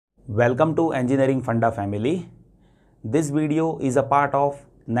Welcome to Engineering Funda family. This video is a part of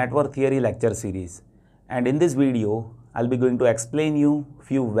Network Theory lecture series, and in this video I'll be going to explain you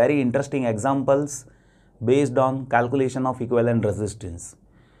few very interesting examples based on calculation of equivalent resistance.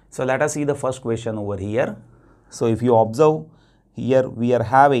 So let us see the first question over here. So if you observe here, we are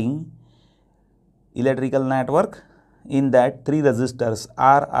having electrical network. In that, three resistors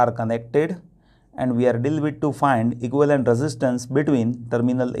R are connected, and we are dealing with to find equivalent resistance between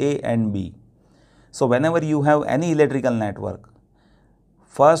terminal A and B. So whenever you have any electrical network,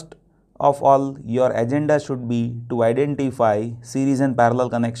 first of all your agenda should be to identify series and parallel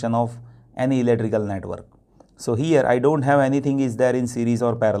connection of any electrical network. So here I don't have anything is there in series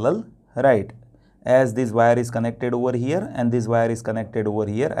or parallel, right? As this wire is connected over here and this wire is connected over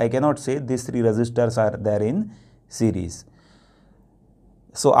here, I cannot say these three resistors are there in series.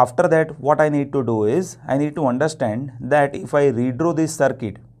 So after that, what I need to do is, I need to understand that if I redraw this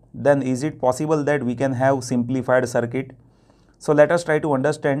circuit, then is it possible that we can have simplified circuit? So let us try to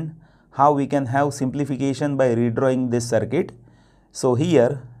understand how we can have simplification by redrawing this circuit. So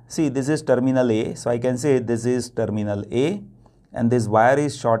here, see, this is terminal A. So I can say this is terminal A and this wire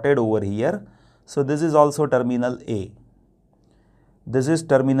is shorted over here. So this is also terminal A. This is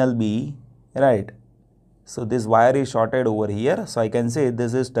terminal B, right? So this wire is shorted over here. So I can say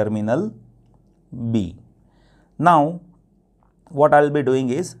this is terminal B. Now what I'll be doing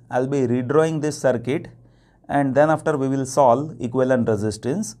is, I'll be redrawing this circuit and then after we will solve equivalent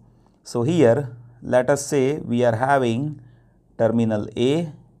resistance. So here let us say we are having terminal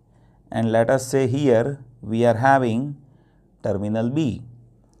A and let us say here we are having terminal B.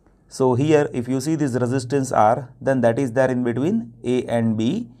 So here if you see this resistance R, then that is there in between A and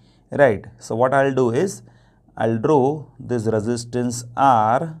B, right? So what I'll do is, I'll draw this resistance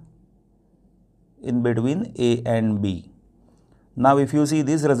R in between A and B. Now if you see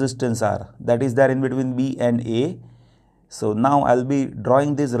this resistance R, that is there in between B and A. So now I'll be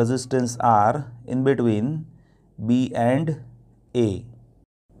drawing this resistance R in between B and A.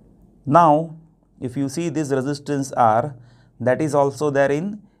 Now if you see this resistance R, that is also there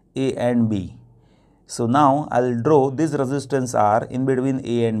in A and B. So now I'll draw this resistance R in between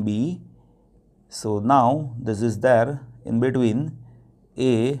A and B. So now this is there in between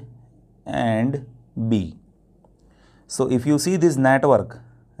A and B. So if you see this network,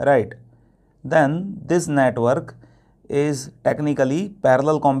 right, then this network is technically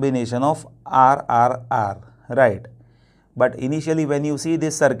parallel combination of R, right? But initially when you see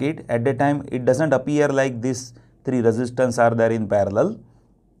this circuit, at that time it doesn't appear like these three resistors are there in parallel.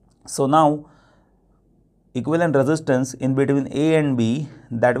 So now equivalent resistance in between A and B,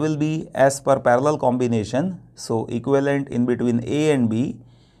 that will be as per parallel combination. So equivalent in between A and B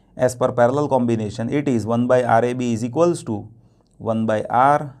as per parallel combination, it is 1 by RAB is equals to 1 by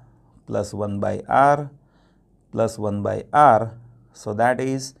R plus 1 by R plus 1 by R. So that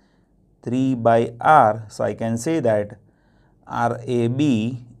is 3 by R. So I can say that RAB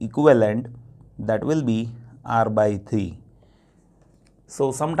equivalent, that will be R by 3.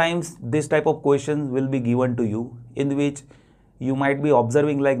 So sometimes this type of questions will be given to you, in which you might be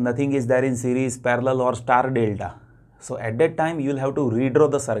observing like nothing is there in series, parallel or star delta. So at that time you will have to redraw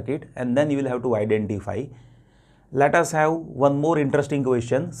the circuit and then you will have to identify. Let us have one more interesting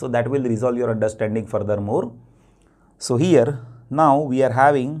question, so that will resolve your understanding furthermore. So here now we are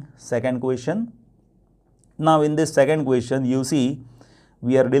having second question. Now in this second question, you see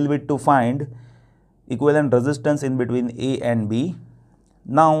we are dealing with to find equivalent resistance in between A and B.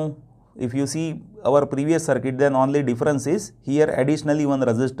 Now if you see our previous circuit, then only difference is here additionally one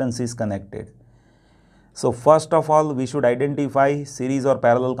resistance is connected. So first of all we should identify series or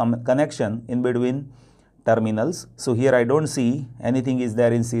parallel connection in between terminals. So here I don't see anything is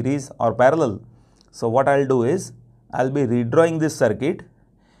there in series or parallel. So what I'll do is, I'll be redrawing this circuit.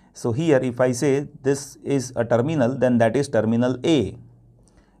 So here if I say this is a terminal, then that is terminal A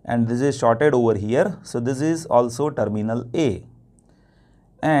and this is shorted over here. So this is also terminal A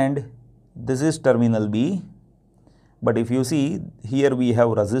and this is terminal B. But if you see here we have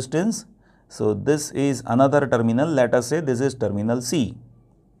resistance. So this is another terminal, let us say this is terminal C.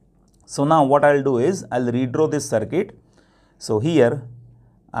 So now what I'll do is, I'll redraw this circuit. So here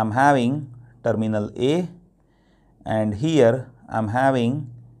I'm having terminal A and here I'm having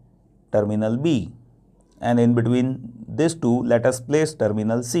terminal B, and in between these two let us place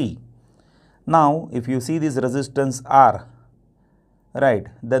terminal C. Now if you see this resistance R, right,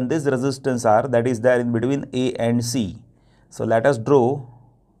 then this resistance R, that is there in between A and C. So let us draw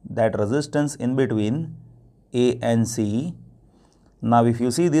that resistance in between A and C. Now if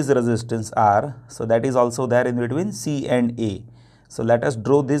you see this resistance R, so that is also there in between C and A. So let us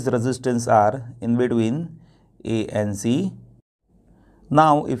draw this resistance R in between A and C.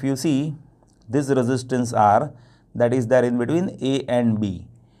 Now if you see this resistance R that is there in between A and B.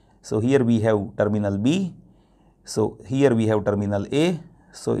 So here we have terminal B. So here we have terminal A.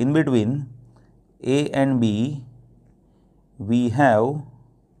 So in between A and B we have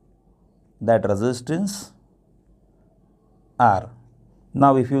that resistance R.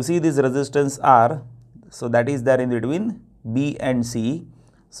 Now if you see this resistance R, so that is there in between B and C.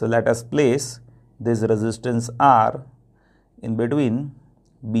 So let us place this resistance R in between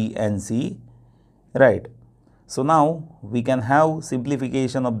B and C, right. So now we can have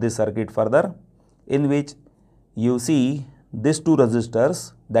simplification of this circuit further, in which you see these two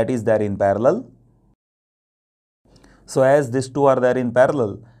resistors that is there in parallel. So as these two are there in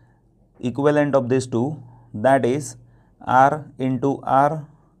parallel, equivalent of these two, that is R into R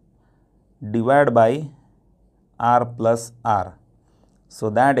divided by R plus R. So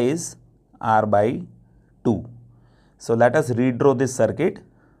that is R by 2. So let us redraw this circuit.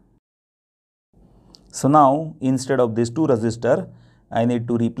 So now instead of this two resistor, I need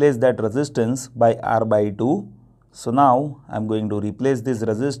to replace that resistance by R by 2. So now I am going to replace this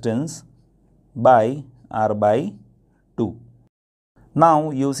resistance by R by 2. Now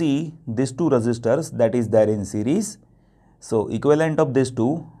you see these two resistors that is there in series. So equivalent of these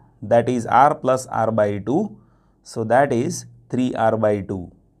two, that is R plus R by 2. So that is 3R by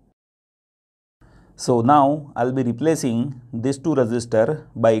 2. So now I will be replacing these two resistors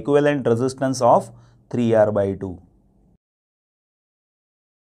by equivalent resistance of 3R by 2.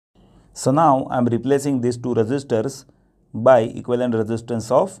 So now I am replacing these two resistors by equivalent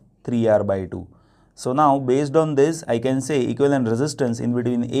resistance of 3R by 2. So now based on this, I can say equivalent resistance in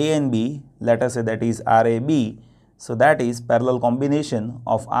between A and B, let us say that is RAB. So that is parallel combination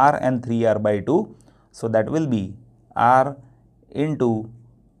of R and 3R by 2. So that will be R into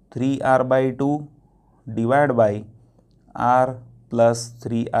 3R by 2 divided by R plus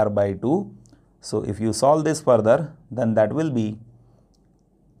 3R by 2. So if you solve this further, then that will be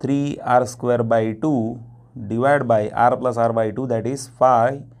 3R square by 2 divided by R plus R by 2, that is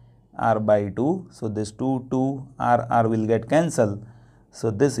 5R by 2. So this 2 R will get cancelled.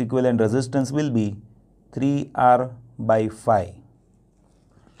 So this equivalent resistance will be 3R by 5.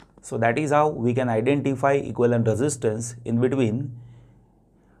 So that is how we can identify equivalent resistance in between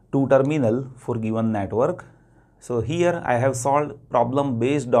two terminal for given network. So here I have solved problem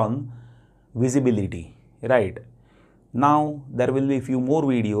based on visibility, right. Now there will be few more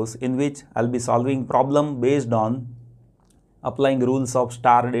videos in which I will be solving problem based on applying rules of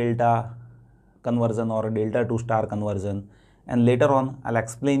star delta conversion or delta to star conversion, and later on I will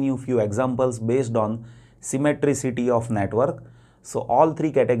explain you few examples based on symmetricity of network. So all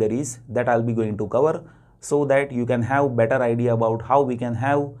three categories that I will be going to cover, so that you can have better idea about how we can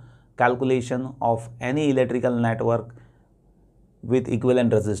have calculation of any electrical network with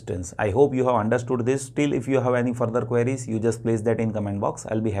equivalent resistance. I hope you have understood this. Still, if you have any further queries, you just place that in comment box.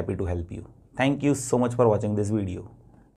 I will be happy to help you. Thank you so much for watching this video.